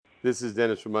This is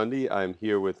Dennis Ramundi. I'm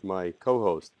here with my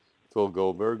co-host, Phil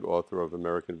Goldberg, author of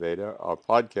American Veda, our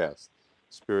podcast,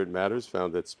 Spirit Matters,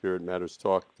 found at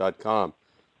spiritmatterstalk.com.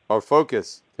 Our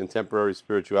focus, contemporary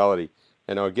spirituality,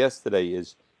 and our guest today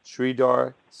is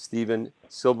Sridhar Stephen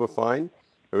Silberfein,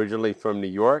 originally from New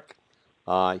York.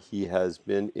 He has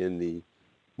been in the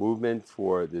movement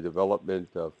for the development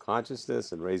of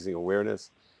consciousness and raising awareness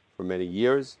for many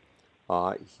years.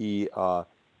 He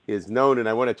is known, and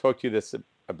I want to talk to you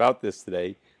about this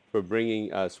today, for bringing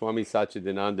Swami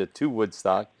Satchidananda to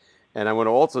Woodstock. And I want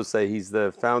to also say he's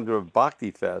the founder of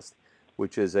Bhakti Fest,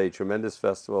 which is a tremendous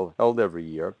festival held every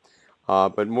year.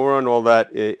 But more on all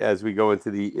that as we go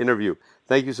into the interview.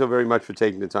 Thank you so very much for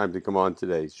taking the time to come on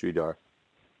today, Sridhar.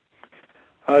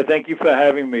 Thank you for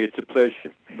having me. It's a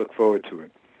pleasure. Look forward to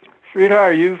it.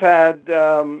 Sridhar, you've had,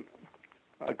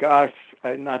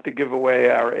 not to give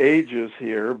away our ages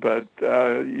here, but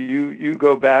you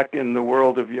go back in the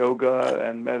world of yoga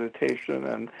and meditation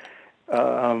and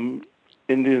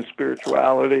Indian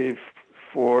spirituality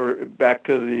for back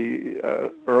to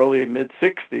the early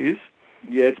mid-60s.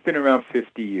 Yeah, it's been around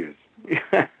 50 years.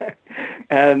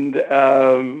 And,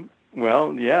 it's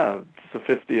the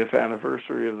 50th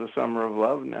anniversary of the Summer of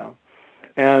Love now.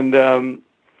 And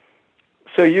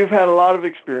so you've had a lot of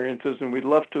experiences, and we'd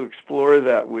love to explore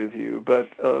that with you. But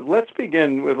let's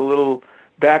begin with a little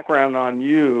background on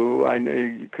you. I know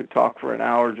you could talk for an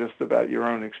hour just about your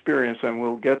own experience, and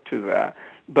we'll get to that.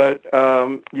 But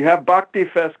you have Bhakti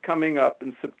Fest coming up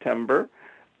in September,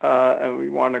 and we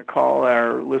want to call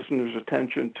our listeners'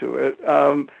 attention to it.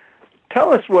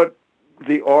 Tell us what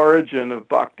the origin of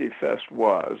Bhakti Fest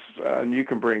was, and you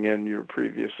can bring in your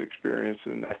previous experience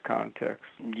in that context.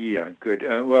 Yeah, good.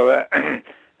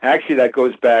 Actually, that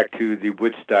goes back to the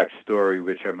Woodstock story,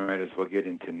 which I might as well get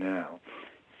into now.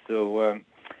 So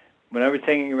when I was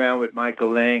hanging around with Michael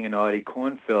Lang and Artie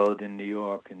Kornfeld in New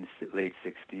York in the late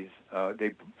 60s,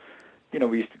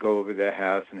 we used to go over their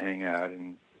house and hang out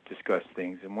and discuss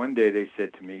things. And one day they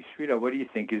said to me, Sridhar, what do you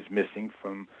think is missing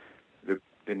from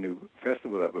the new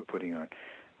festival that we're putting on?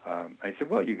 I said,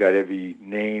 well, you got every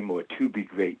name or to-be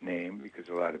great name, because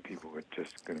a lot of people were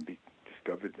just going to be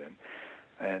discovered then.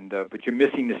 And but you're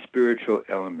missing the spiritual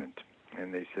element.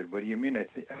 And they said, what do you mean? I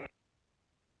said,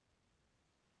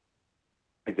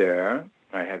 there,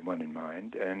 I had one in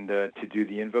mind, and to do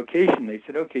the invocation, they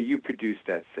said, okay, you produce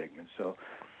that segment. So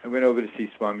I went over to see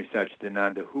Swami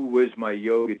Satchidananda, who was my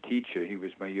yoga teacher. He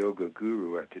was my yoga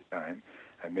guru at the time.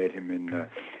 I met him in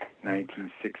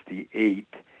 1968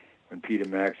 when Peter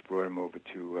Max brought him over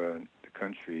to the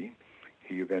country.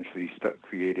 He eventually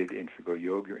created Integral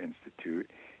Yoga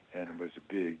Institute, and was a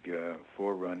big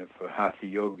forerunner for Hatha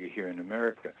Yoga here in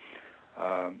America.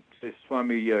 Said,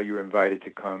 Swami, you're invited to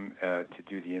come to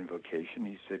do the invocation.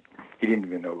 He said he didn't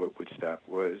even know what Woodstock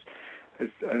was.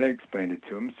 And I explained it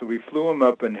to him. So we flew him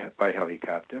up by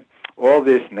helicopter. All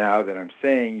this now that I'm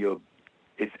saying,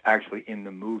 it's actually in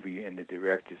the movie, in the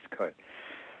director's cut.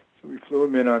 So we flew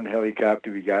him in on the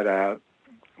helicopter. We got out.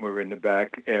 We're in the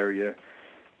back area,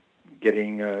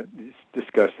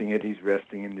 discussing it. He's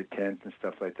resting in the tent and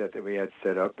stuff like that we had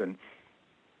set up. And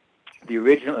the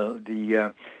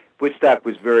Woodstock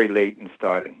was very late in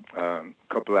starting, a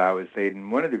couple hours late.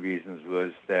 And one of the reasons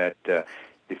was that the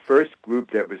first group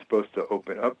that was supposed to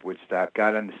open up Woodstock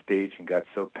got on the stage and got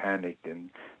so panicked and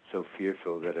so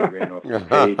fearful that I ran off the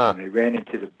stage, and they ran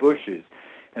into the bushes.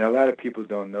 And a lot of people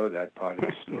don't know that part of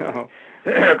the story,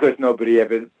 because nobody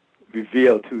ever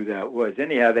revealed who that was.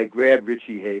 Anyhow, they grabbed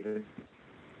Richie Havens,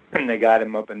 and they got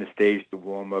him up on the stage to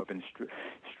warm up and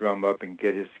strum up and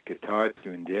get his guitar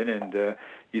tuned in. And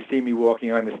you see me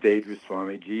walking on the stage with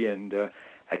Swamiji, and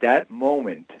at that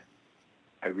moment,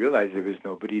 I realized there was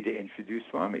nobody to introduce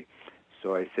Swami.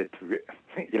 So I said to,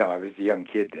 I was a young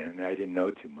kid then, and I didn't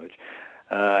know too much.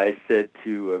 I said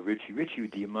to Richie,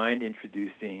 do you mind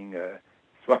introducing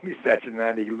Swami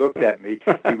Satchidananda? He looked at me.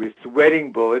 He was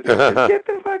sweating bullets. I said, get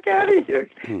the fuck out of here,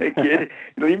 kid.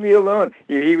 Leave me alone.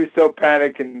 He was so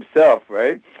panicked himself,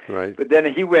 right? Right. But then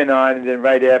he went on, and then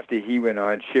right after he went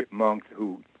on, Chip Monk,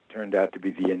 who turned out to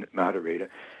be the moderator,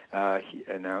 he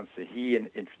announced that he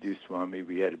introduced Swami.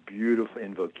 We had a beautiful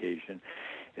invocation.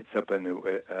 It's up on the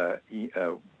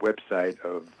website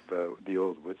of the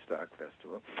old Woodstock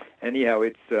Festival. Anyhow,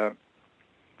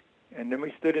 and then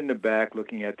we stood in the back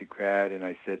looking at the crowd, and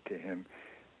I said to him,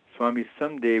 Swami,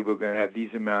 someday we're going to have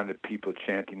these amount of people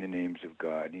chanting the names of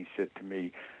God. And he said to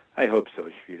me, I hope so,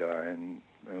 Sridhar. And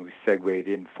we segued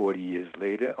in 40 years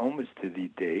later, almost to the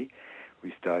day.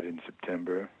 We started in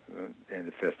September, and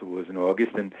the festival was in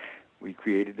August, and we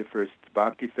created the first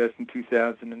Bhakti Fest in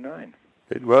 2009.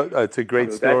 Well, it's a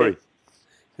great story.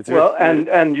 Well,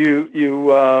 and you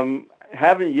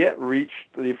haven't yet reached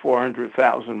the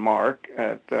 400,000 mark,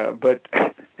 but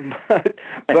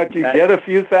you get a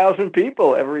few thousand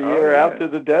people every year out to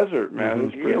the desert,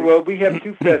 man. Yeah, well, we have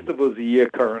 2 festivals a year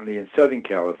currently in Southern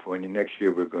California. Next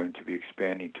year we're going to be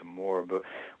expanding to more, but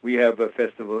we have a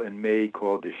festival in May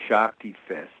called the Shakti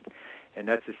Fest, and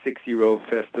that's a 6-year-old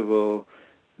festival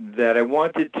that I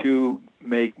wanted to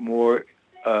make more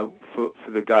for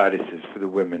the goddesses, for the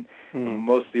women.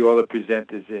 Mostly all the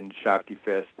presenters in Shakti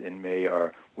Fest in May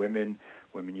are women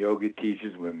yoga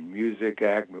teachers, women music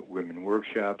act, women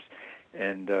workshops,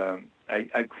 and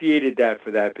I created that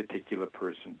for that particular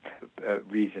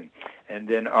reason. And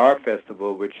then our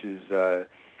festival, which is the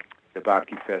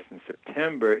Bhakti Fest in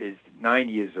September, is 9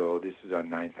 years old. This is our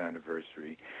 9th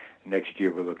anniversary. Next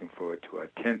year we're looking forward to our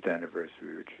 10th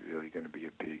anniversary, which is really going to be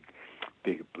a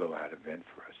big blowout event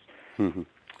for us. Mm-hmm.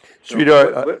 So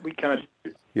Sridhar, what we can't.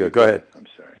 Yeah, go ahead. I'm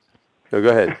sorry. No, go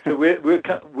ahead. So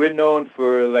we're known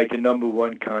for like the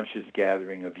 #1 conscious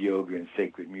gathering of yoga and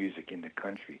sacred music in the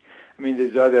country. I mean,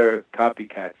 there's other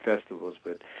copycat festivals,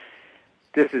 but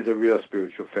this is a real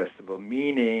spiritual festival,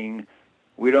 meaning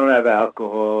we don't have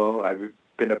alcohol. I've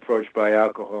been approached by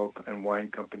alcohol and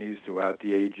wine companies throughout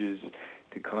the ages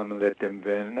to come and let them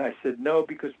vent. And I said, no,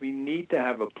 because we need to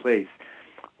have a place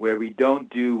where we don't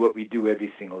do what we do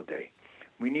every single day.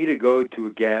 We need to go to a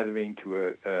gathering,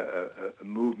 to a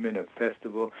movement, a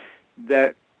festival,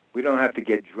 that we don't have to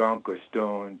get drunk or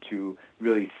stoned to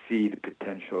really see the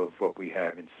potential of what we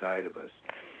have inside of us.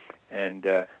 And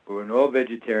we're an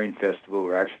all-vegetarian festival.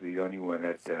 We're actually the only one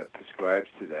that prescribes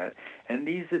to that. And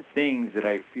these are things that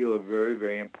I feel are very,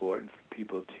 very important for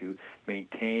people to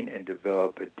maintain and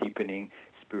develop a deepening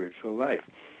spiritual life.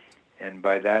 And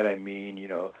by that I mean,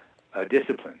 a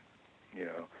discipline,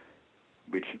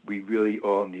 which we really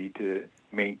all need to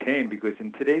maintain, because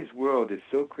in today's world it's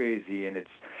so crazy and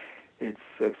it's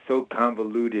so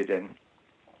convoluted, and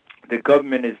the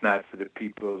government is not for the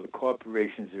people, the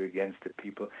corporations are against the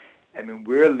people. I mean,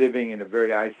 we're living in a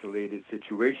very isolated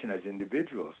situation as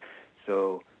individuals.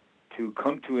 So to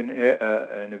come to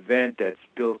an event that's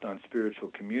built on spiritual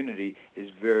community is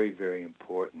very, very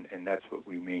important, and that's what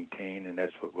we maintain, and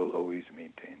that's what we'll always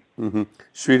maintain. Mm-hmm.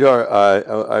 Sridhar,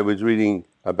 I was reading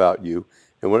about you,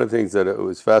 and one of the things that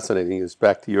was fascinating is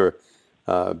back to your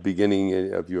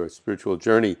beginning of your spiritual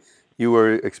journey. You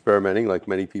were experimenting, like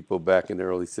many people back in the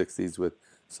early 60s, with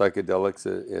psychedelics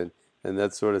and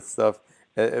that sort of stuff.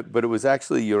 But it was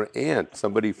actually your aunt,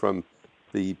 somebody from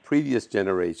the previous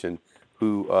generation,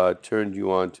 who turned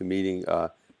you on to meeting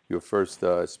your first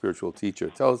spiritual teacher.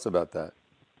 Tell us about that.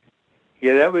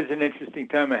 Yeah, that was an interesting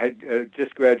time. I had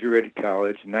just graduated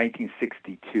college in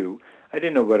 1962. I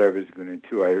didn't know what I was going to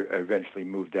do. I eventually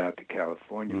moved out to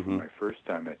California for my first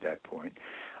time at that point.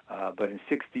 But in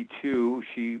 62,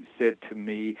 she said to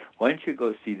me, why don't you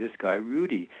go see this guy,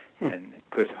 Rudy? And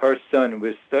because her son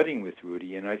was studying with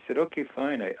Rudy. And I said, okay,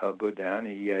 fine, I'll go down.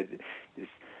 And he had this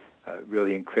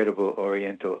really incredible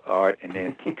Oriental art and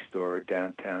antique store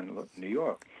downtown New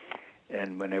York.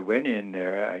 And when I went in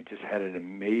there, I just had an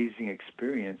amazing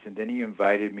experience. And then he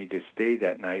invited me to stay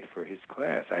that night for his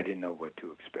class. I didn't know what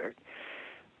to expect.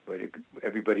 But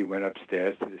everybody went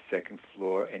upstairs to the second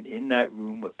floor. And in that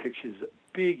room were pictures,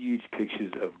 big, huge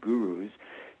pictures of gurus,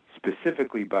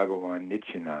 specifically Bhagavan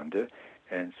Nityananda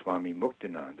and Swami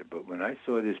Muktananda. But when I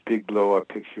saw this big blow-up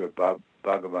picture of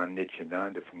Bhagavan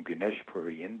Nityananda from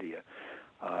Ganeshpuri, India,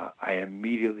 I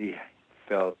immediately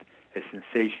felt a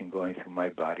sensation going through my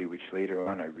body, which later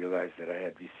on I realized that I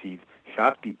had received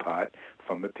Shaktipat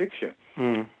from a picture.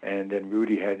 And then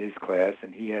Rudy had his class,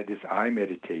 and he had this eye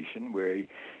meditation where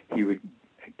he would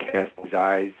cast his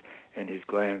eyes and his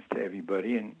glance to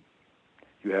everybody, and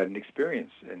you had an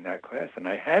experience in that class, and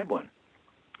I had one.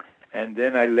 And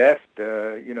then I left,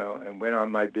 and went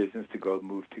on my business to go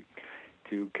move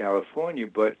to California.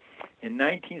 But in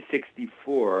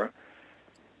 1964,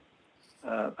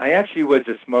 I actually was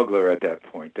a smuggler at that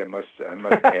point. I must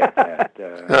add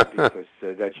that because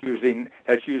that's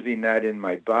usually not in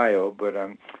my bio. But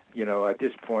at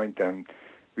this point, I'm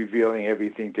revealing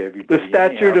everything to everybody. The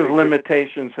statute of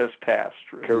limitations has passed.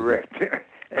 Right? Correct.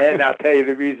 And I'll tell you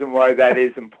the reason why that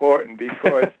is important,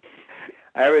 because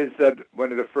I was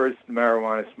one of the first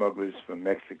marijuana smugglers from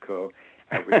Mexico.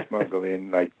 I would smuggle in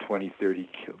like 20, 30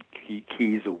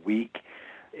 keys a week.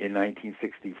 In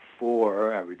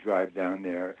 1964, I would drive down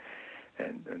there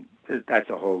and that's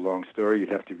a whole long story. You'd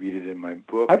have to read it in my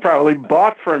book. I probably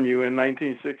bought from you in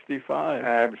 1965.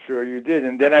 I'm sure you did.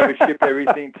 And then I would ship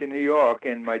everything to New York,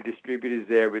 and my distributors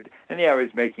there I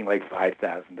was making like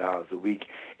 $5,000 a week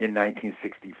in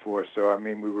 1964. So, I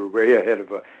mean, we were way ahead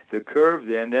of the curve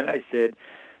then. And then I said,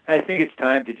 I think it's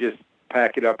time to just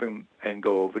pack it up and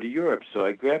go over to Europe. So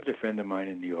I grabbed a friend of mine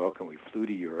in New York, and we flew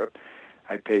to Europe.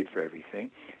 I paid for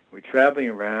everything. We're traveling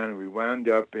around, and we wound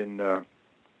up in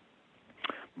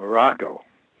Morocco,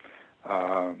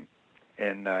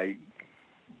 and I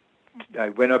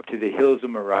went up to the hills of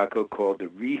Morocco called the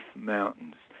Rif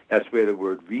Mountains. That's where the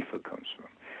word Rifa comes from.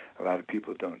 A lot of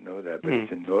people don't know that, but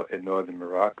it's in northern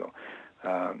Morocco.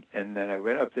 And then I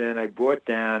went up there and I brought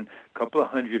down a couple of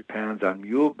 100 pounds on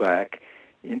muleback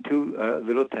into a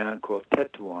little town called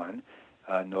Tetuan,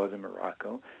 northern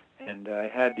Morocco. And I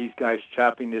had these guys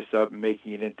chopping this up and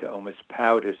making it into almost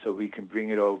powder so we can bring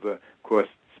it over across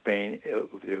Spain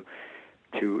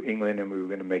to England, and we were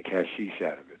going to make hashish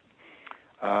out of it.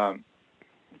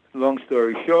 Long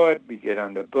story short, we get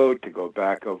on the boat to go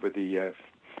back over the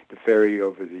ferry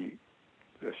over the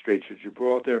Straits of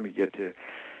Gibraltar, and we get to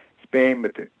Spain,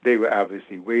 but they were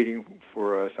obviously waiting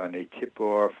for us on a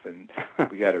tip-off, and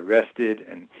we got arrested,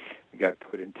 and we got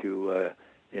put into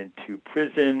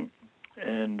prison,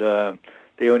 and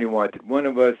they only wanted one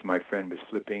of us. My friend was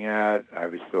flipping out. I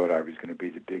thought I was going to be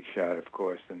the big shot, of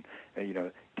course, and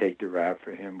take the rap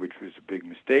for him, which was a big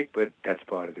mistake, but that's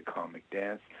part of the comic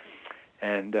dance.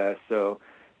 And so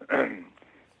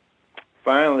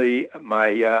finally,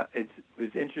 it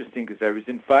was interesting because I was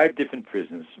in 5 different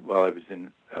prisons while I was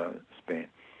in Spain.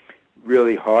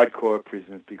 Really hardcore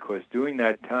prisons, because during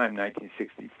that time,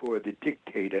 1964, the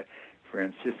dictator,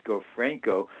 Francisco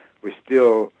Franco, was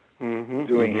still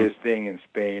doing his thing in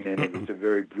Spain, and it was a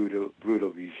very brutal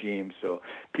regime, so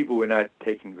people were not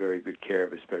taken very good care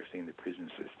of, especially in the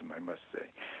prison system, I must say.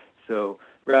 So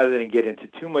rather than get into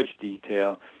too much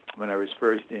detail, when I was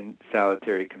first in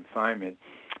solitary confinement,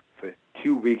 for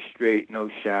 2 weeks straight, no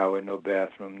shower, no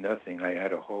bathroom, nothing. I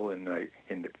had a hole in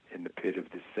the pit of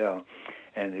the cell,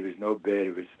 and there was no bed.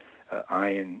 It was an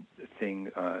iron thing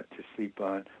to sleep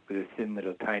on with a thin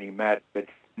little tiny mat, but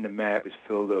the mat was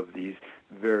filled of these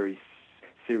very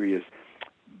serious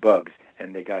bugs,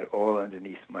 and they got all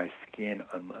underneath my skin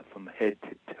from head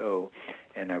to toe,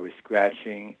 and I was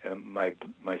scratching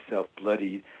myself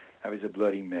bloodied. I was a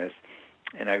bloody mess,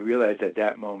 and I realized at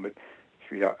that moment,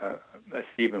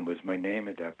 Stephen was my name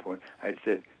at that point, I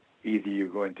said, either you're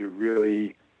going to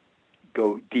really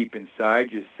go deep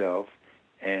inside yourself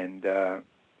and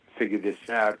figure this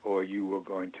out, or you were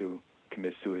going to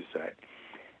commit suicide.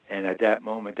 And at that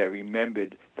moment, I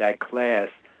remembered that class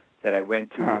that I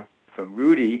went to from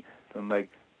Rudy, from a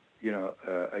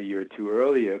year or two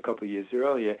earlier, a couple of years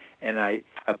earlier, and I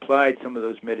applied some of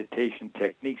those meditation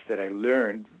techniques that I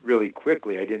learned really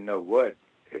quickly. I didn't know what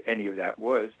any of that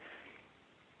was,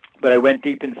 but I went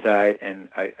deep inside, and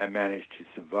I managed to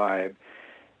survive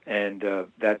and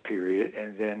that period.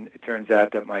 And then it turns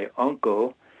out that my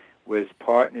uncle was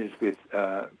partners with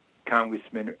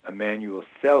Congressman Emanuel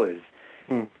Sellers,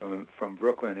 from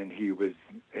Brooklyn, and he was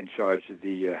in charge of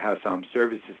the House Armed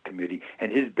Services Committee, and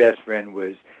his best friend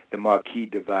was the Marquis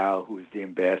de Val, who was the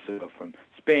ambassador from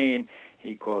Spain.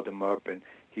 He called him up, and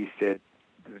he said,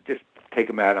 just take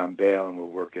him out on bail, and we'll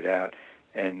work it out.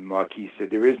 And Marquis said,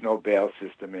 there is no bail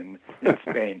system in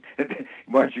Spain.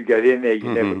 Once you get in there,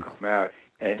 you never come out.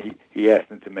 And he asked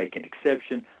them to make an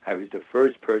exception. I was the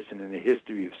first person in the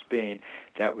history of Spain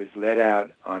that was let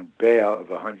out on bail of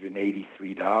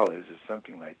 $183 or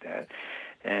something like that.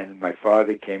 And my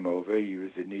father came over. He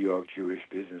was a New York Jewish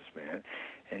businessman,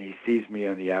 and he sees me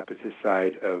on the opposite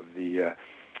side of the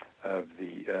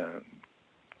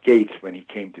gates when he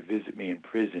came to visit me in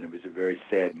prison. It was a very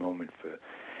sad moment for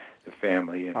the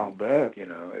family, and I'll bet.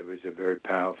 It was a very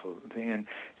powerful thing. And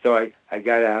so I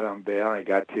got out on bail. I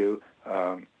got to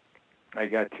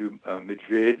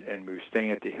Madrid, and we were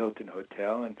staying at the Hilton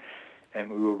Hotel,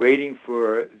 and we were waiting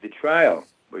for the trial,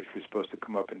 which was supposed to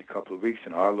come up in a couple of weeks,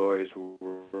 and our lawyers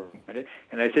were on it.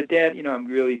 And I said, Dad, I'm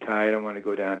really tired. I want to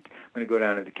go down. I'm going to go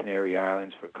down to the Canary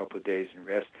Islands for a couple of days and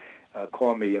rest.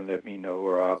 Call me and let me know,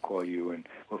 or I'll call you, and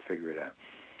we'll figure it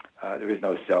out. There was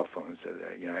no cell phone, so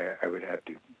that I would have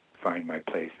to find my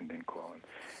place and then call him.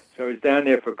 So I was down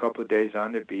there for a couple of days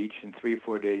on the beach, and 3 or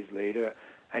 4 days later,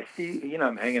 I see,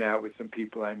 I'm hanging out with some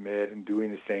people I met and doing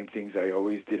the same things I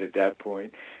always did at that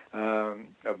point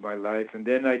of my life. And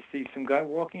then I see some guy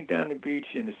walking down the beach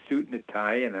in a suit and a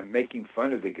tie, and I'm making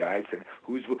fun of the guy. I said,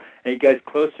 and he gets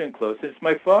closer and closer. It's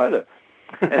my father.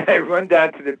 And I run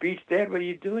down to the beach. Dad, what are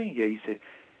you doing here? He said,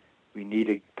 We need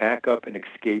to pack up and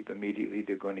escape immediately.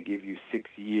 They're going to give you 6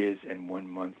 years and 1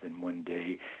 month and 1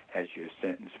 day as your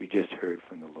sentence. We just heard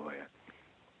from the lawyer.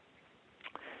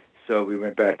 So we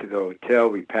went back to the hotel.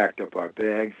 We packed up our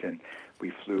bags, and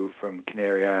we flew from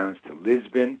Canary Islands to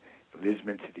Lisbon to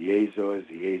the Azores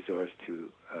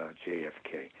to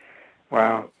JFK.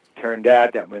 Wow. Turned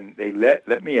out that when they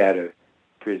let me out of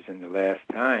prison the last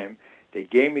time, they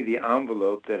gave me the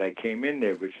envelope that I came in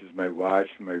there, which was my watch,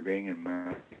 my ring, and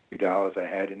my $2 I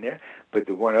had in there. But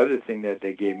the one other thing that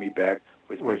they gave me back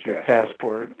was your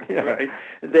passport. Yeah. Right?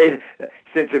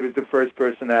 Since it was the first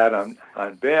person out on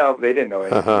bail, they didn't know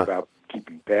anything about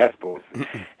keeping passports,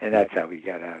 and that's how we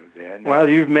got out of there. Well,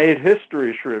 you've made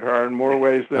history, Sridhar, in more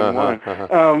ways than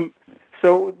one.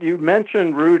 So you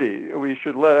mentioned Rudy. We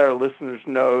should let our listeners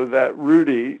know that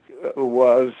Rudy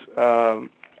was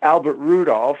Albert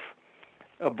Rudolph,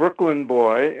 a Brooklyn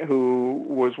boy who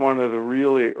was one of the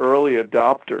really early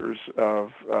adopters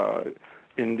of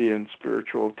Indian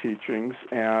spiritual teachings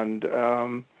and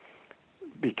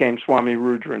became Swami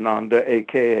Rudrananda,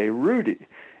 a.k.a. Rudy.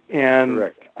 And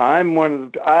correct.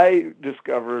 I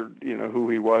discovered, who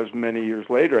he was many years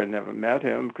later. I never met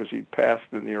him because he passed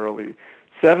in the early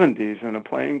 70s in a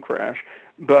plane crash.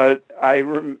 But I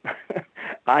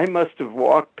must have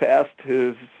walked past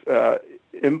his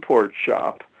import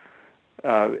shop,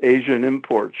 Asian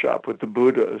import shop with the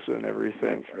Buddhas and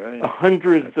everything, right.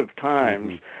 Hundreds of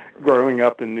times growing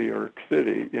up in New York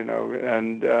City,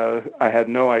 and I had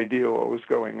no idea what was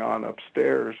going on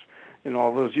upstairs in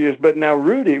all those years. But now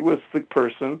Rudy was the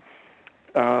person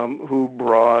who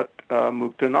brought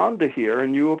Muktananda here,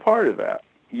 and you were part of that.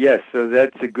 Yes, so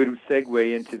that's a good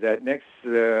segue into that next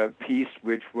piece,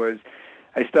 which was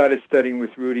I started studying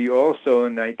with Rudy also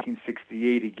in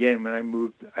 1968. Again, when I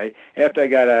moved, after I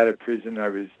got out of prison, I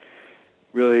was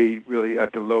really, really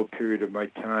at the low period of my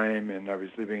time, and I was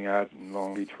living out in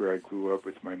Long Beach where I grew up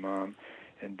with my mom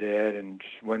and dad. And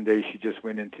one day she just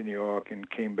went into New York and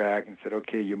came back and said,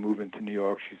 "Okay, you're moving to New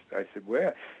York." I said,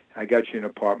 "Where?" "I got you an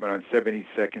apartment on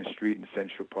 72nd Street in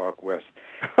Central Park West."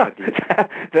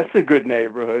 That's a good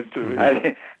neighborhood to me.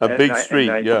 A big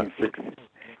street, yeah.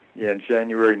 Yeah, in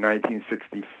January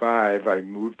 1965, I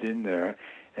moved in there,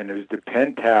 and it was the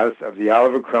penthouse of the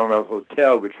Oliver Cromwell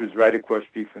Hotel, which was right across the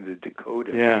street from the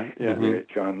Dakota, where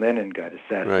John Lennon got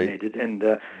assassinated. Right.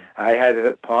 And I had an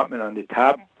apartment on the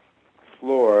top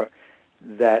floor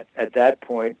that, at that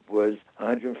point, was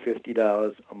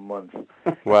 $150 a month.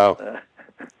 Wow.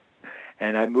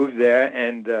 And I moved there,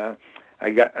 and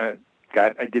I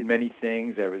did many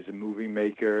things. I was a movie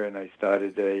maker, and I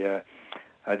started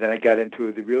then I got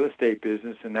into the real estate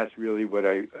business, and that's really what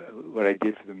I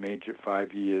did for the major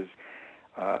 5 years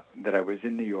that I was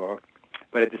in New York.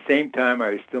 But at the same time, I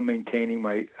was still maintaining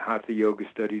my Hatha Yoga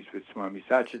studies with Swami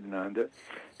Satchidananda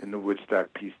in the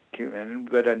Woodstock Peace. But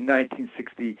in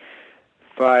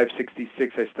 1965,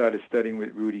 66, I started studying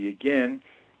with Rudy again.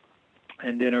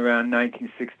 And then around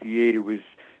 1968, it was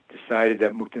decided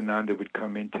that Muktananda would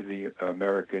come into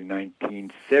America in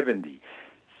 1970.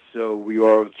 So we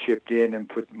all chipped in and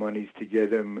put monies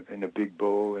together in a big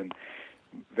bowl and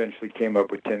eventually came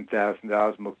up with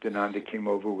 $10,000. Muktananda came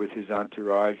over with his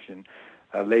entourage and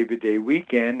Labor Day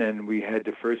weekend, and we had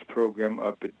the first program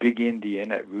up at Big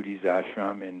Indian at Rudy's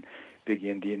ashram in Big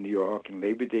Indian, New York, and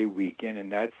Labor Day weekend.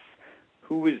 And that's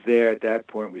who was there at that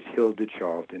point was Hilda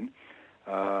Charlton,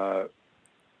 Ramdas,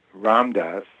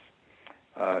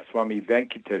 Swami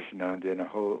Venkateshananda, and a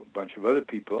whole bunch of other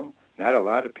people. Not a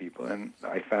lot of people, and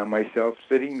I found myself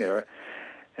sitting there,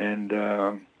 and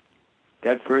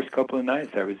that first couple of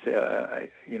nights, I was,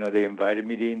 they invited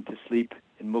me in to sleep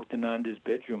in Muktananda's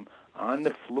bedroom on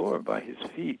the floor by his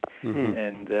feet,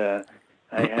 and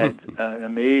I had an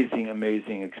amazing,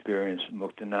 amazing experience with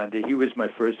Muktananda. He was my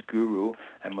first guru,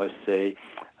 I must say,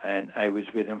 and I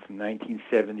was with him from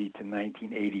 1970 to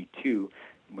 1982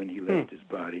 when he left his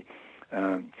body.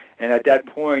 And at that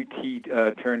point, he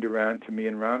turned around to me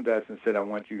and Ramdas and said, "I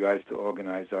want you guys to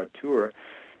organize our tour."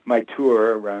 My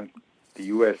tour around the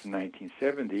U.S. in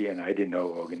 1970, and I didn't know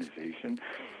organization,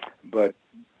 but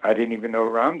I didn't even know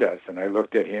Ramdas. And I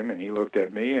looked at him, and he looked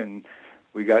at me, and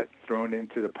we got thrown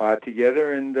into the pot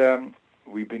together, and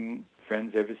we've been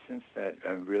friends ever since that,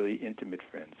 really intimate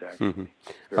friends, actually.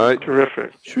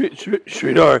 Terrific.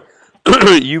 Sridhar,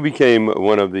 you became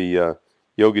one of the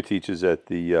yoga teachers at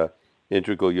the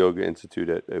Integral Yoga Institute.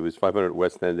 It was 500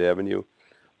 West End Avenue.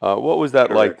 What was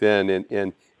that like then?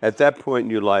 And at that point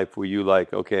in your life, were you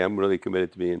like, okay, I'm really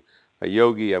committed to being a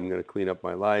yogi. I'm going to clean up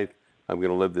my life. I'm going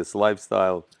to live this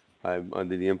lifestyle. I'm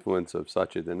under the influence of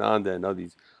Satchidananda and all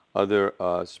these other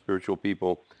spiritual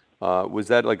people. Was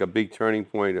that like a big turning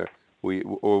point, or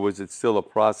or was it still a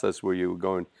process where you were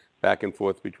going back and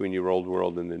forth between your old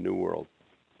world and the new world?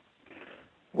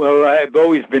 Well, I've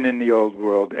always been in the old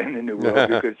world and the new world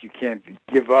because you can't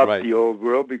give up Right. the old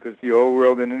world because the old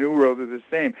world and the new world are the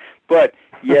same. But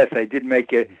yes, I did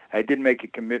make a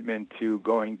commitment to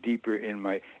going deeper in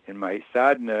my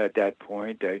sadhana at that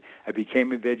point. I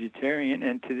became a vegetarian,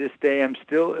 and to this day I'm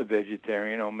still a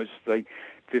vegetarian, almost like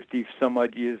 50 some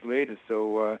odd years later.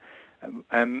 So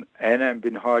I've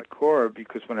been hardcore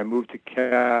because when I moved to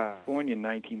California in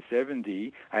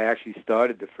 1970, I actually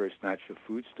started the first natural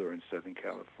food store in Southern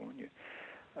California,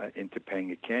 in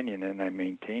Topanga Canyon, and I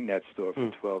maintained that store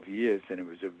for 12 years, and it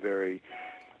was a very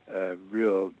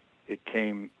real. It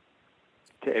came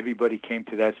to everybody came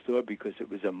to that store because it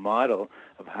was a model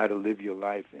of how to live your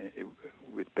life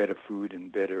with better food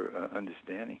and better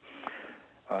understanding.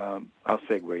 I'll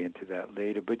segue into that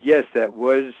later, but yes, that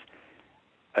was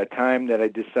a time that I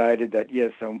decided that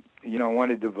yes, I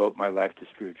want to devote my life to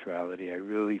spirituality. I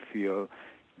really feel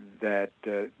that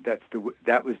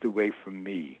that was the way for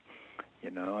me,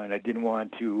 and I didn't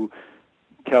want to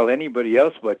tell anybody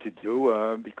else what to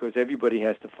do because everybody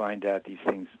has to find out these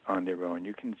things on their own.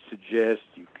 You can suggest,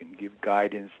 you can give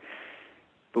guidance,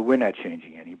 but we're not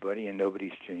changing anybody, and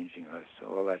nobody's changing us. So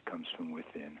all that comes from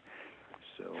within.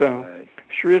 So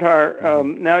Sridhar,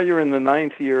 now you're in the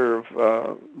 9th year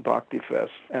of Bhakti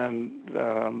Fest,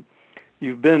 and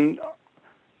you've been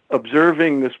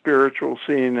observing the spiritual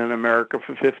scene in America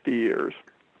for 50 years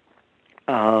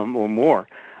or more.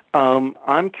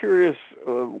 I'm curious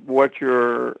what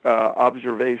your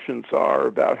observations are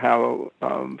about how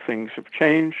things have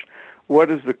changed.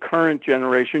 What is the current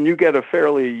generation? You get a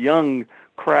fairly young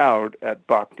crowd at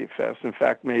Bhakti Fest. In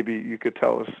fact, maybe you could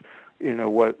tell us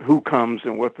who comes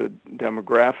and what the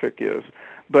demographic is.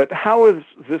 But how is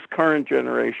this current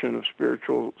generation of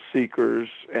spiritual seekers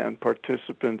and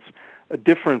participants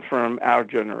different from our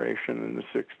generation in the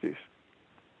 60s?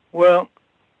 Well,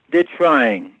 they're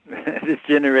trying. This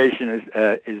generation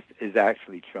is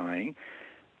actually trying,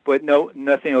 but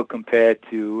nothing will compare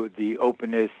to the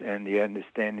openness and the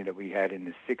understanding that we had in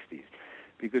the 60s,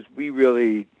 because we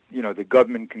really, the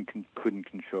government couldn't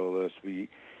control us.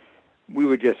 We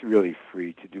were just really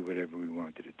free to do whatever we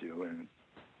wanted to do, and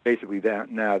basically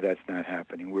now that's not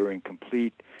happening. We're in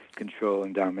complete control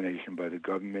and domination by the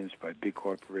governments, by big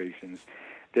corporations.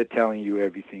 They're telling you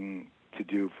everything to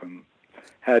do, from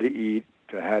how to eat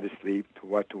to how to sleep to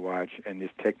what to watch. And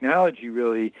this technology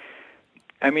really,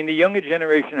 the younger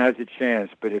generation has a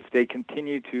chance, but if they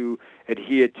continue to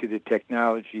adhere to the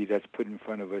technology that's put in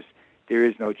front of us, there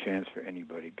is no chance for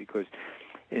anybody, because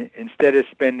instead of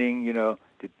spending, the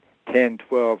 10,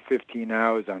 12, 15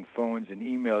 hours on phones and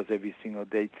emails every single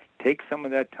day, take some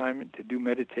of that time to do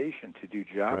meditation, to do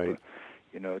japa,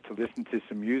 right. To listen to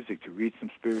some music, to read some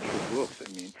spiritual books.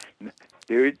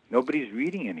 Nobody's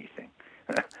reading anything.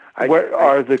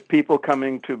 Are the people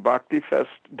coming to Bhakti Fest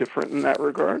different in that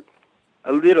regard?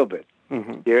 A little bit.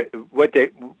 Mm-hmm.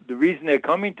 The reason they're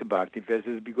coming to Bhakti Fest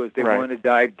is because they want to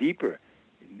dive deeper.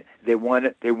 They want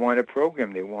a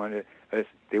program. They want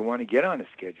to get on a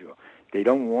schedule. They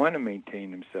don't want to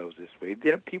maintain themselves this way.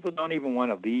 People don't even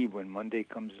want to leave when Monday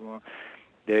comes along.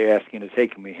 They're asking us, hey,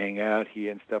 can we hang out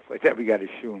here and stuff like that? We got to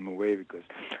shoo them away because,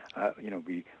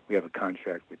 we have a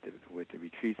contract with the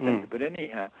retreat center. But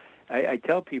anyhow, I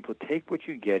tell people, take what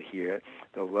you get here,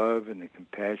 the love and the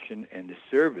compassion and the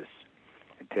service,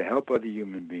 and to help other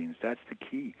human beings. That's the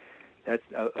key. That's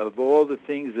of all the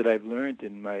things that I've learned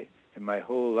in my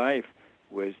whole life,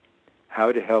 was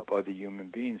how to help other human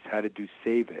beings, how to do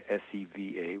seva,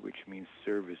 S-E-V-A, which means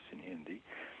service in Hindi,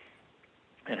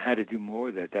 and how to do more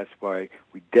of that. That's why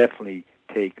we definitely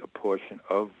take a portion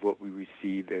of what we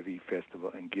receive every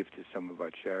festival and give to some of our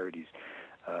charities,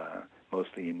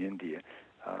 mostly in India,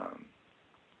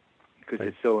 because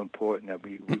it's so important that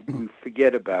we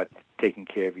forget about taking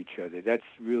care of each other. That's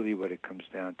really what it comes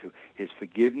down to, is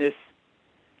forgiveness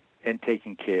and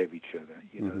taking care of each other.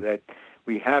 That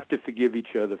we have to forgive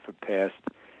each other for past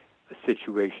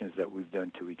situations that we've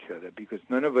done to each other, because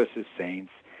none of us are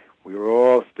saints. We're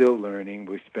all still learning.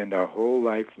 We spend our whole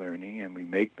life learning, and we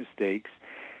make mistakes,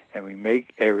 and we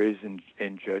make errors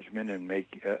in judgment, and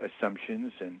make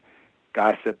assumptions and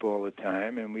gossip all the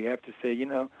time. And we have to say,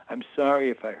 I'm sorry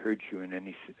if I hurt you in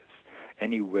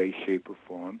any way, shape, or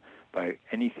form by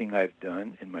anything I've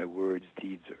done in my words,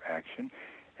 deeds, or action,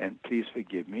 and please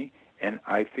forgive me. And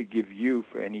I forgive you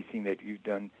for anything that you've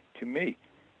done to me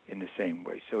in the same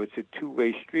way. So it's a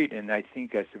two-way street, and I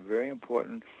think that's a very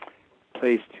important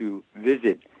place to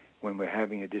visit when we're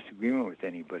having a disagreement with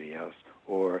anybody else,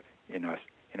 or in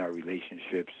our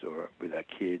relationships, or with our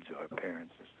kids or our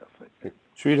parents and stuff like that.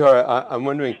 Sridhar, I'm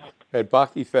wondering, at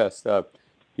Bhakti Fest,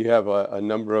 you have a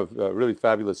number of really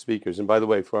fabulous speakers. And by the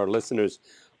way, for our listeners,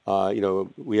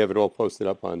 we have it all posted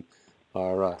up on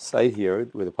our site here,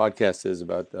 where the podcast is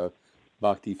about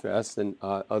Bhakti Fest and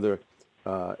other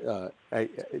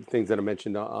things that are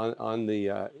mentioned on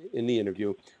the in the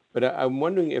interview. But I'm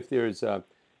wondering if there's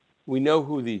we know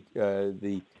who the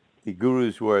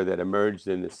gurus were that emerged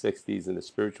in the '60s and the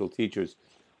spiritual teachers.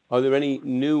 Are there any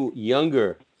new,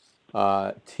 younger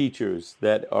teachers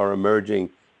that are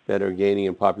emerging that are gaining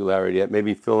in popularity that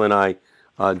maybe Phil and I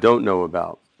don't know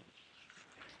about?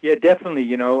 Yeah,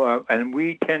 definitely. And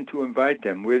we tend to invite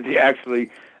them. We're actually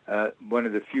one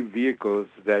of the few vehicles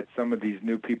that some of these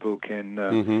new people can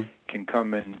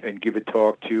come and give a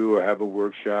talk to, or have a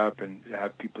workshop and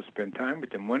have people spend time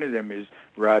with them. One of them is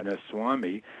Radha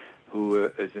Swami, who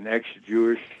is an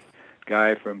ex-Jewish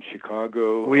guy from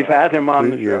Chicago. We've had him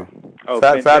on the show. Oh,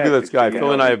 fabulous fantastic. guy. So,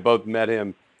 Phil and I have both met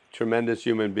him. Tremendous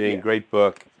human being, great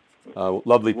book,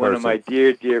 lovely person. One of my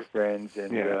dear friends,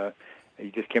 and he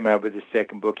just came out with his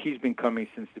second book. He's been coming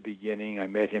since the beginning. I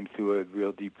met him through a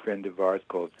real deep friend of ours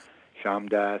called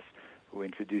Shamdas, who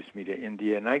introduced me to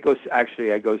India. And I go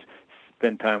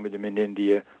spend time with him in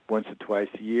India once or twice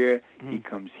a year. He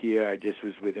comes here. I just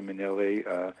was with him in L.A.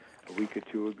 A week or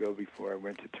two ago before I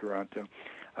went to Toronto.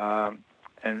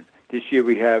 And this year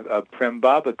we have Prem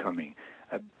Baba coming.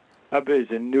 Baba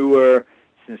is a newer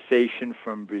sensation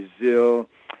from Brazil.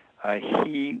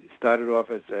 He started off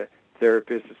as a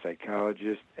therapist, a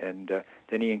psychologist, and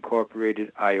then he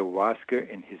incorporated ayahuasca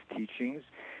in his teachings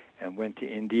and went to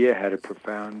India, had a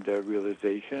profound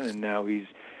realization, and now he's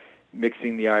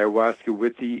mixing the ayahuasca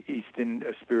with the Eastern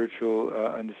spiritual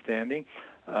understanding,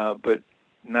 but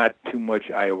not too much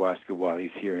ayahuasca while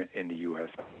he's here in the U.S.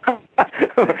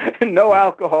 No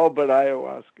alcohol, but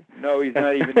ayahuasca. No, he's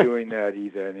not even doing that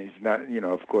either, and he's not,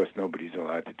 of course, nobody's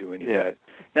allowed to do any of that.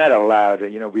 Not allowed,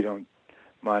 we don't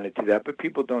monitor that, but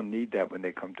people don't need that when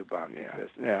they come to Bhakti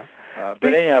Fest.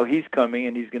 But anyhow, he's coming,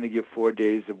 and he's going to give 4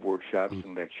 days of workshops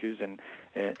and lectures, and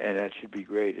that should be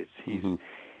great. He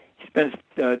spends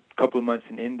a couple of months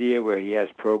in India, where he has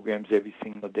programs every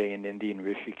single day in India, in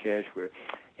Rishikesh, where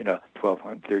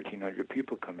 1,200, 1,300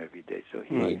 people come every day. So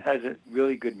he has a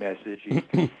really good message. He's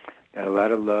got a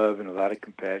lot of love and a lot of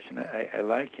compassion. I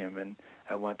like him, and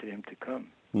I wanted him to come.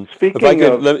 Speaking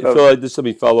Phil, just let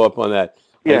me follow up on that.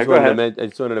 Yeah, go ahead. I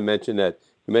just wanted to mention that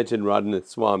you mentioned Radhanath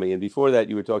Swami, and before that,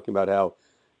 you were talking about how,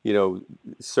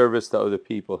 service to other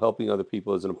people, helping other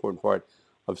people is an important part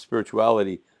of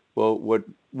spirituality. Well, what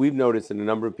we've noticed in a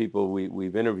number of people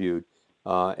we've interviewed,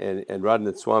 and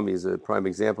Radhanath Swami is a prime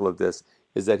example of this,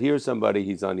 is that here's somebody,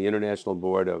 he's on the international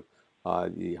board of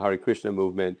the Hare Krishna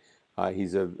movement.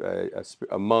 He's a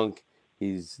monk.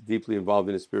 He's deeply involved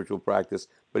in his spiritual practice,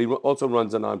 but he also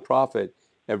runs a nonprofit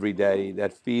every day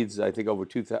that feeds, I think, over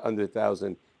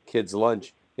 200,000 kids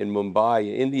lunch in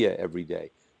Mumbai, India, every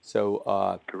day.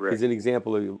 So he's an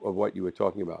example of what you were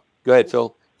talking about. Go ahead,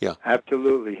 Phil. Yeah,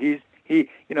 absolutely.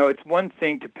 It's one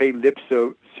thing to pay lip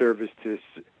service to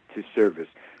service,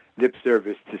 lip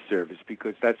service to service,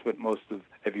 because that's what most of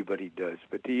everybody does.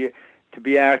 But to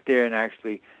be out there and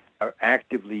actually are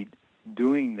actively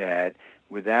doing that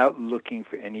without looking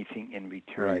for anything in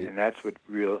return, and that's what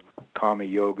real karma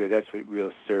yoga, that's what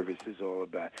real service is all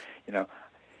about.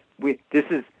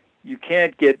 You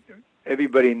can't get,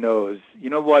 everybody knows,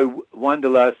 why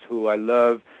Wanderlust, who I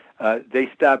love, they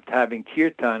stopped having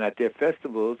kirtan at their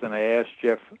festivals, and I asked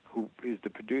Jeff, who is the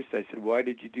producer, I said, why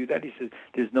did you do that? He says,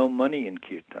 there's no money in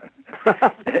kirtan.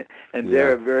 And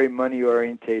they're a very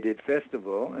money-orientated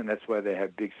festival, and that's why they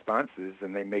have big sponsors,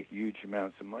 and they make huge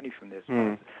amounts of money from their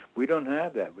sponsors. We don't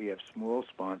have that. We have small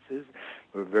sponsors.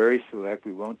 We're very select.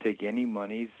 We won't take any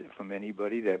monies from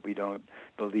anybody that we don't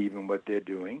believe in what they're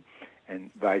doing, and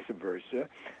vice versa.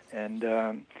 And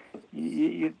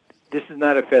this is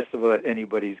not a festival that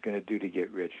anybody's going to do to get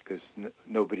rich, because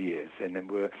nobody is. And then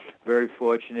we're very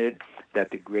fortunate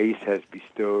that the grace has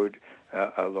bestowed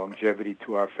a longevity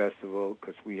to our festival,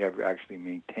 because we have actually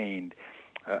maintained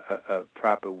a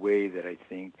proper way that I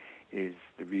think is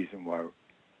the reason why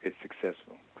it's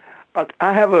successful.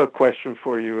 I have a question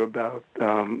for you about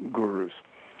gurus.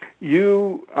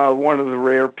 You are one of the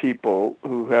rare people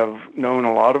who have known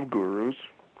a lot of gurus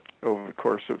over the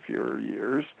course of your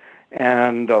years,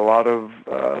 and a lot of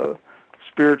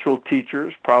spiritual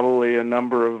teachers, probably a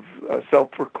number of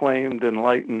self-proclaimed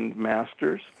enlightened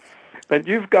masters. But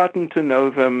you've gotten to know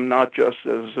them not just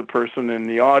as a person in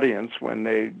the audience when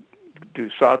they do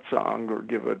satsang or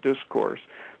give a discourse,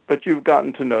 but you've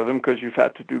gotten to know them because you've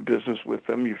had to do business with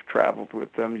them, you've traveled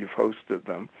with them, you've hosted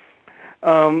them.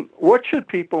 What should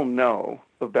people know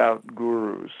about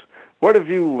gurus. What have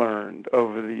you learned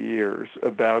over the years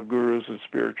about gurus and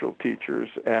spiritual teachers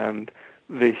and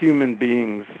the human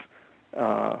beings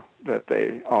that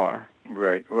they are?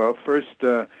 Right. Well, first,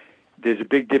 there's a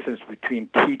big difference between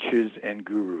teachers and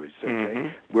gurus.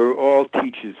 Okay, we're all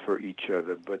teachers for each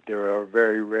other, but there are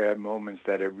very rare moments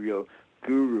that a real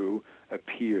guru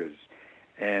appears,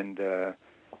 and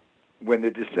when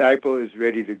the disciple is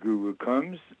ready, the guru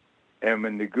comes, and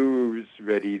when the guru is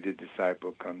ready, the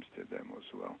disciple comes to them as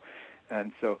well.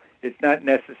 And so it's not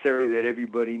necessary that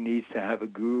everybody needs to have a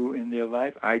guru in their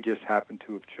life. I just happen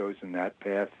to have chosen that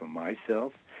path for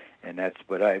myself, and that's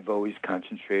what I've always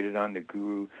concentrated on, the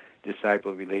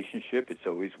guru-disciple relationship. It's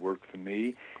always worked for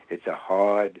me. It's a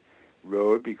hard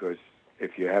road because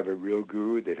if you have a real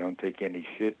guru, they don't take any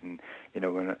shit. And, you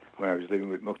know, when I was living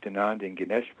with Muktananda in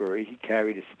Ganeshpuri, he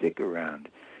carried a stick around.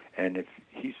 And if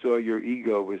he saw your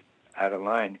ego was out of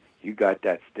line, you got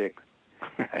that stick.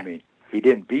 I mean, he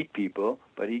didn't beat people,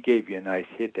 but he gave you a nice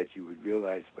hit that you would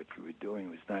realize what you were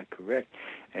doing was not correct.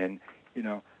 And, you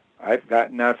know, I've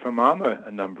gotten that from Amma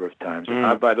a number of times.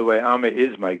 By the way, Amma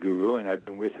is my guru, and I've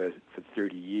been with her for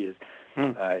 30 years.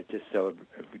 We just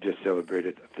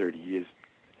celebrated 30 years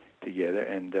together,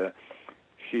 and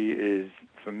she is,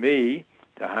 for me,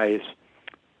 the highest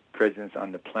presence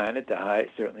on the planet,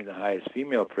 certainly the highest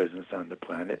female presence on the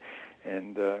planet,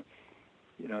 and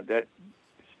you know,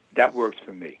 that works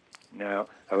for me. Now,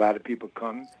 a lot of people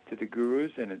come to the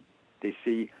gurus and they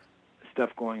see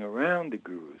stuff going around the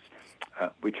gurus,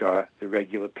 which are the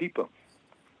regular people,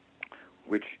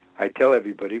 which I tell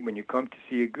everybody, when you come to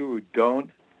see a guru,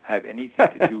 don't have anything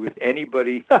to do with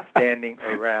anybody standing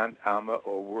around Amma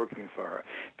or working for her,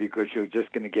 because you're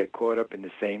just going to get caught up in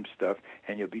the same stuff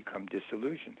and you'll become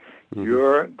disillusioned.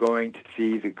 You're going to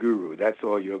see the guru. That's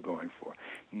all you're going for.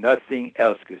 Nothing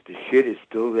else, because the shit is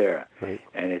still there. Right.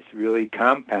 And it's really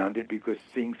compounded because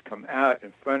things come out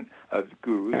in front of the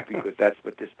gurus because that's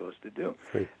what they're supposed to do,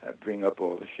 bring up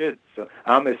all the shit. So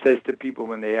Amma says to people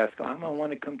when they ask, Amma, I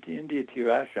want to come to India to your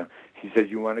ashram. She says,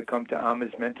 you want to come to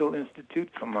Amma's Mental Institute?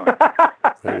 Come on.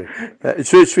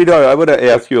 Sridhar, I want to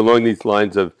ask you along these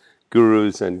lines of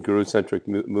gurus and guru-centric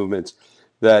movements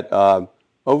that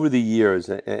over the years,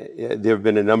 there have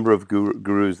been a number of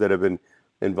gurus that have been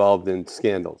involved in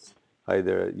scandals,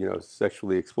 either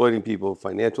sexually exploiting people,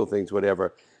 financial things,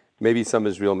 whatever. Maybe some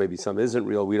is real, maybe some isn't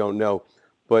real. We don't know.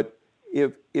 But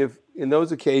if in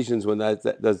those occasions when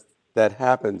that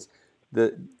happens,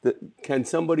 can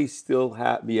somebody still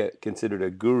be considered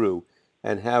a guru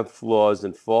and have flaws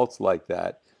and faults like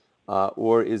that,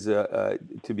 or is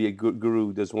to be a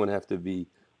guru, does one have to be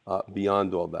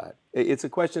beyond all that? It's a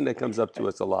question that comes up to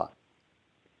us a lot.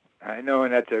 I know,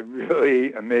 and that's a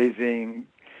really amazing,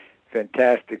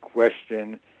 fantastic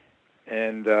question.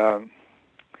 And, when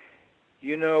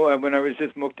I was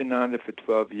with Muktananda for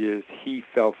 12 years, he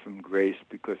fell from grace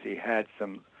because he had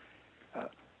some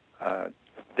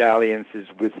dalliances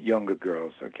with younger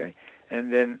girls, okay?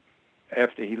 And then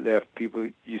after he left, people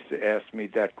used to ask me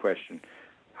that question,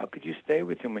 how could you stay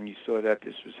with him when you saw that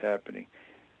this was happening?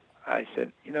 I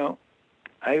said,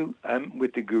 I'm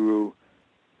with the guru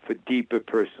for deeper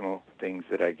personal things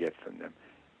that I get from them.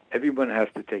 Everyone has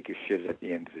to take a shit at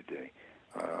the end of the day,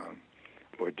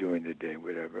 or during the day,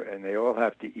 whatever, and they all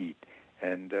have to eat.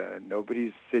 And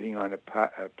nobody's sitting on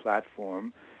a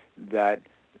platform that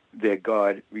their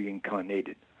God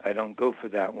reincarnated. I don't go for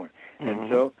that one. And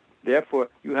so, therefore,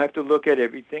 you have to look at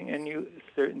everything, and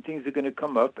certain things are going to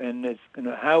come up, and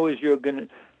how is your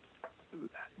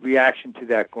reaction to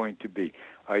that going to be?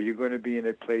 Are you going to be in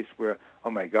a place where,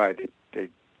 oh my God, they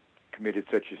committed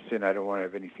such a sin, I don't want to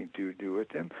have anything to do with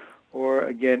them? Or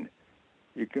again,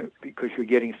 because you're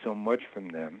getting so much from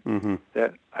them,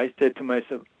 that I said to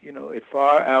myself, it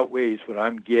far outweighs what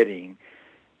I'm getting,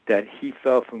 that he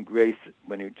fell from grace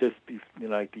when he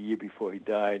like the year before he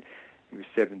died, he was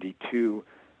 72,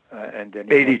 and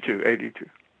then 82.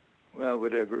 Well,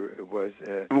 whatever it was.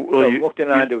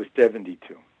 Muktananda was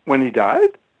 72. When he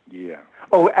died? Yeah.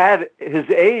 Oh, at his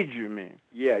age, you mean?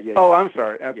 Yeah. Oh, I'm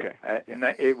sorry. Okay.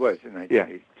 Yeah. It was in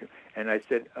 1982. Yeah. And I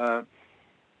said,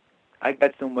 I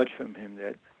got so much from him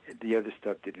that the other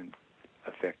stuff didn't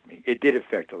affect me. It did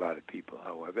affect a lot of people,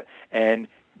 however, and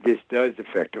this does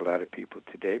affect a lot of people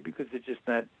today because they're just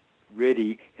not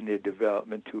ready in their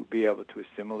development to be able to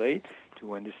assimilate,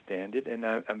 to understand it, and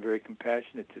I'm very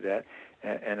compassionate to that,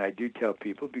 and I do tell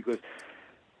people, because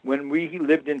when we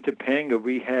lived in Topanga,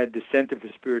 we had the Center for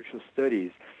Spiritual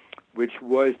Studies, which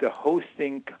was the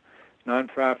hosting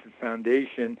nonprofit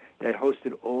foundation that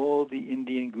hosted all the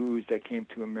Indian gurus that came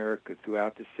to America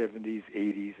throughout the 70s,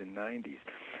 80s, and 90s.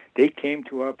 they came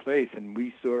to our place, and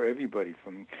we saw everybody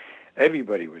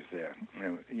was there.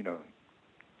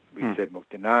 We said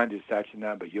Muktananda,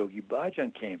 Sachinanda, but Yogi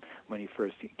Bhajan came when he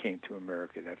first came to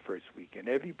America that first weekend.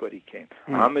 Everybody came.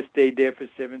 Amma stayed there for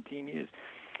 17 years.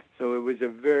 So it was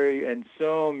and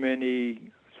so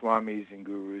many swamis and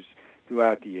gurus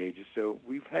throughout the ages. So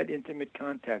we've had intimate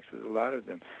contacts with a lot of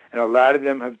them. And a lot of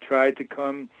them have tried to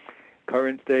come,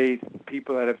 current day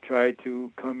people that have tried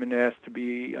to come and ask to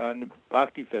be on the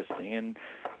Bhakti Fest thing, and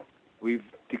we've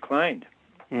declined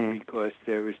because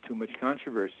there was too much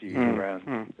controversy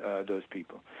around those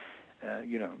people.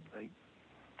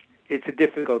 It's a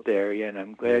difficult area, and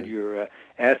I'm glad you're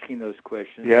asking those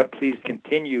questions. Yep. Please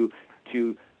continue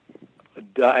to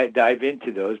dive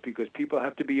into those because people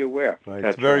have to be aware. Right.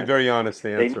 It's very, very honest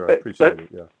answer. I appreciate it.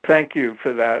 Yeah. Thank you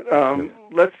for that.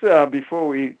 Let's before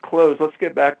we close, let's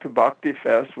get back to Bhakti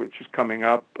Fest, which is coming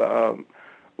up.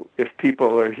 If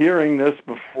people are hearing this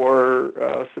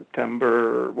before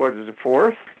September,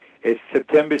 4th? It's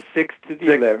September 6th to the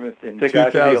 11th in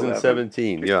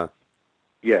 2017. Yeah.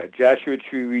 Yeah, Joshua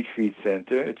Tree Retreat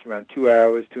Center. It's around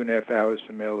 2.5 hours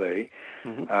from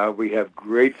LA. We have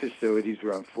great facilities,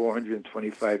 around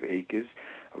 425 acres.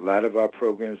 A lot of our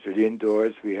programs are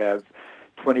indoors. We have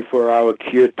 24-hour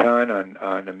kirtan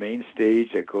on the main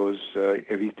stage that goes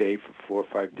every day for 4 or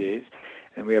 5 days.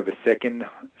 And we have a second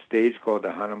stage called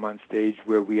the Hanuman stage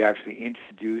where we actually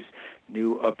introduce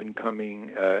new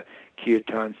up-and-coming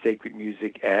kirtan sacred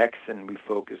music acts, and we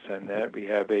focus on that. We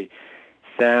have a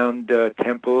sound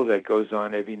temple that goes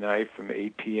on every night from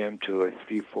 8 p.m. to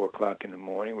 3, 4 o'clock in the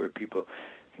morning where people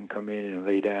can come in and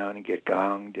lay down and get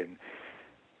gonged, and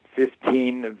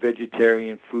 15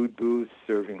 vegetarian food booths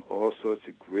serving all sorts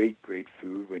of great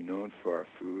food. We're known for our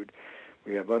food.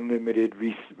 We have unlimited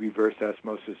reverse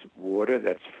osmosis water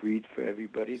that's free for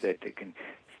everybody, that they can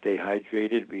stay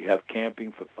hydrated. We have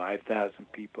camping for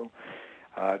 5,000 people.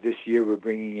 This year we're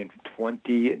bringing in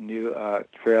 20 new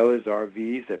trailers,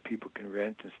 RVs, that people can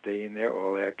rent and stay in there,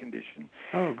 all air-conditioned.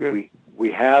 Oh, good.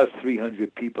 We have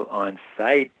 300 people on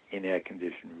site in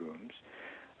air-conditioned rooms.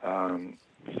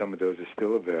 Some of those are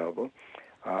still available.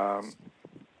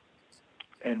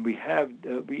 And we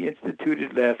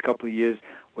instituted last couple of years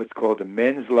what's called a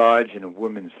men's lodge and a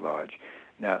women's lodge.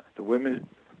 Now, the women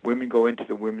go into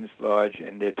the women's lodge,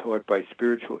 and they're taught by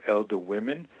spiritual elder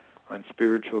women on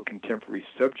spiritual contemporary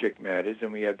subject matters,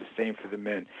 and we have the same for the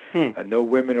men. No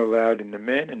women are allowed in the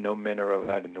men, and no men are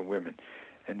allowed in the women.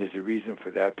 And there's a reason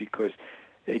for that, because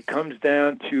it comes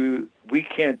down to we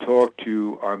can't talk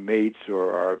to our mates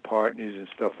or our partners and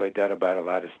stuff like that about a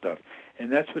lot of stuff.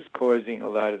 And that's what's causing a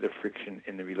lot of the friction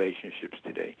in the relationships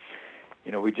today.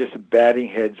 We're just batting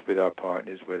heads with our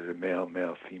partners, whether male,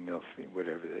 female,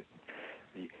 whatever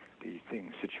the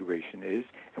situation is,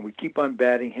 and we keep on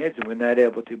batting heads, and we're not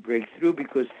able to break through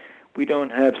because we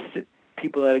don't have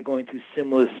people that are going through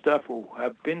similar stuff or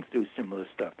have been through similar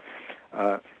stuff,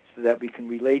 so that we can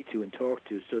relate to and talk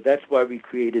to. So that's why we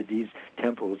created these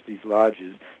temples, these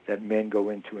lodges that men go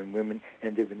into and women,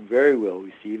 and they've been very well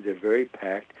received. They're very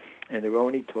packed, and they're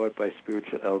only taught by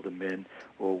spiritual elder men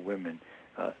or women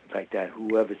like that,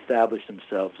 who have established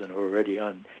themselves and are already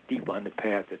deep on the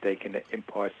path that they can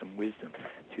impart some wisdom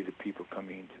to the people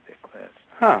coming into their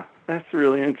class. That's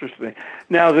really interesting.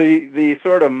 Now, the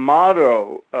sort of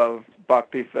motto of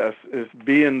Bhakti Fest is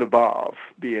 "Be in the Bhav,"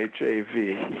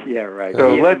 B-H-A-V. Yeah, right.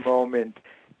 So let's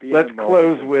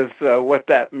close with what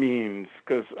that means,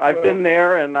 because I've been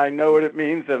there and I know what it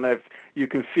means, and you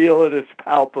can feel it. It's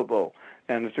palpable.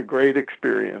 And it's a great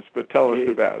experience, but tell us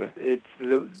about it.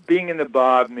 Being in the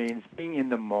Bhav means being in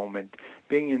the moment,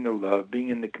 being in the love, being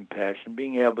in the compassion,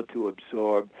 being able to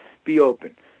absorb, be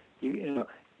open.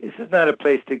 This is not a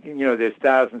place to, there's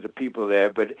thousands of people there,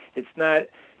 but it's not,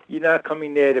 you're not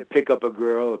coming there to pick up a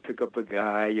girl or pick up a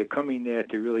guy. You're coming there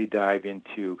to really dive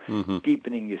into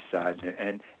deepening your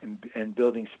sadhana and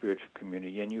building spiritual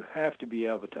community. And you have to be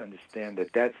able to understand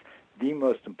that that's the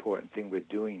most important thing we're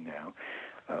doing now.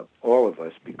 All of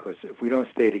us, because if we don't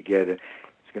stay together,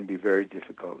 it's going to be very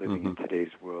difficult living in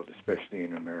today's world, especially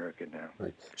in America now.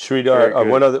 Right.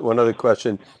 Sridhar, one other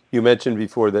question. You mentioned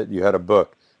before that you had a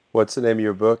book. What's the name of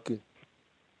your book?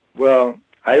 Well,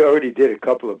 I already did a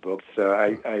couple of books.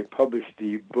 I published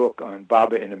the book on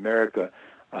Baba in America.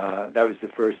 That was the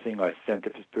first thing our Center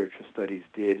for Spiritual Studies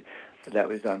did. That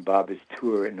was on Baba's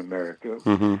tour in America,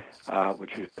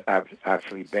 which was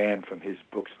actually banned from his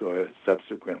bookstore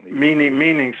subsequently.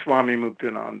 Meaning Swami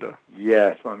Muktananda.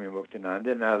 Yeah, Swami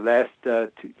Muktananda. Now, last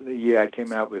year I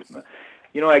came out with,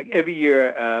 every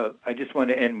year I just want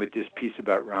to end with this piece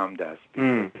about Ram Dass,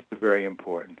 because it's very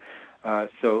important.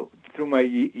 So through my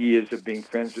years of being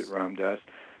friends with Ram Dass,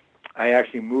 I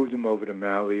actually moved him over to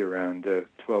Maui around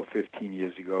 12, 15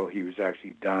 years ago. He was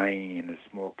actually dying in a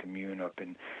small commune up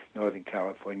in Northern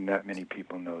California. Not many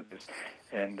people know this.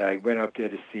 And I went up there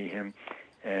to see him,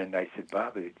 and I said,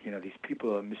 Bob, these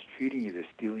people are mistreating you. They're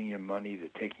stealing your money. They're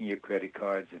taking your credit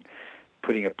cards and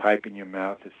putting a pipe in your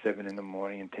mouth at 7 in the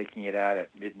morning and taking it out at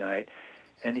midnight.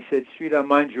 And he said, sweetheart,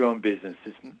 mind your own business,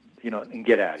 and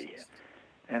get out of here.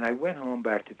 And I went home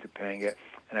back to Topanga,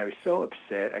 and I was so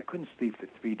upset. I couldn't sleep for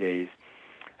 3 days.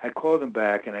 I called him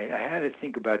back, and I had to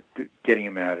think about getting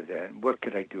him out of there. And what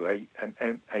could I do? I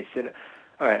said,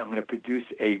 all right, I'm going to produce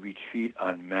a retreat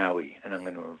on Maui, and I'm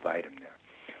going to invite him there.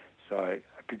 So I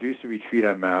produced a retreat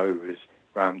on Maui. It was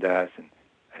Ram Dass, and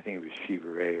I think it was Shiva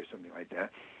Ray or something like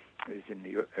that. It was in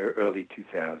the early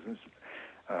 2000s,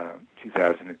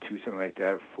 2002, something like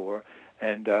that, or 4.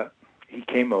 And he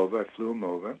came over. I flew him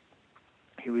over.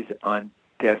 He was on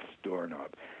death's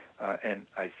doorknob. And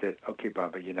I said, okay,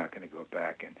 Baba, you're not going to go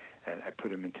back. And I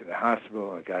put him into the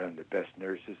hospital. I got him the best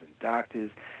nurses and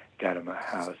doctors, got him a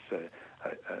house.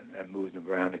 I moved him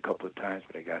around a couple of times,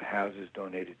 but I got houses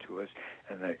donated to us.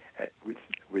 And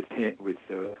with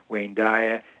Wayne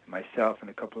Dyer, and myself, and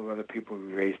a couple of other people,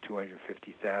 we raised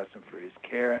 $250,000 for his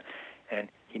care. And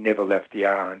he never left the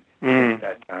island at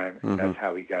that time. Mm-hmm. That's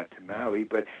how he got to Maui.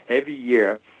 But every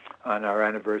year, on our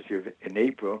anniversary in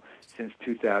April, since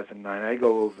 2009, I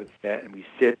go over that and we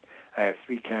sit. I have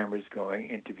 3 cameras going,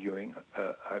 interviewing,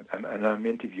 and I'm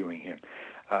interviewing him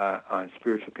on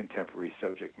spiritual contemporary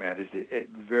subject matters.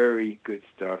 Very good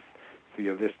stuff for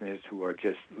your listeners who are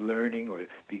just learning or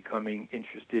becoming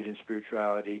interested in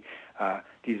spirituality.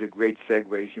 These are great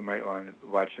segues. You might want to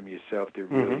watch them yourself. They're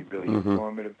really, really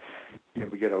informative.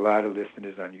 We get a lot of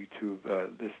listeners on YouTube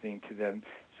listening to them.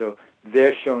 So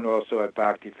they're shown also at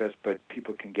Bhakti Fest, but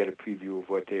people can get a preview of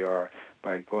what they are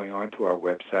by going onto our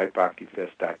website,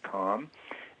 bhaktifest.com.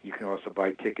 You can also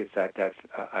buy tickets at that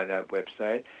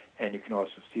website, and you can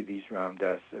also see these Ram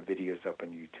Dass videos up on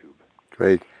YouTube.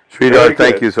 Great. Sridhar,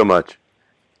 thank you so much.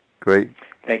 Great.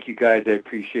 Thank you, guys. I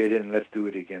appreciate it, and let's do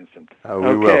it again sometime.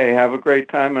 Okay, have a great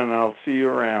time, and I'll see you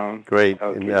around. Great.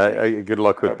 Okay, and good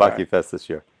luck with Bhakti Fest this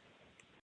year.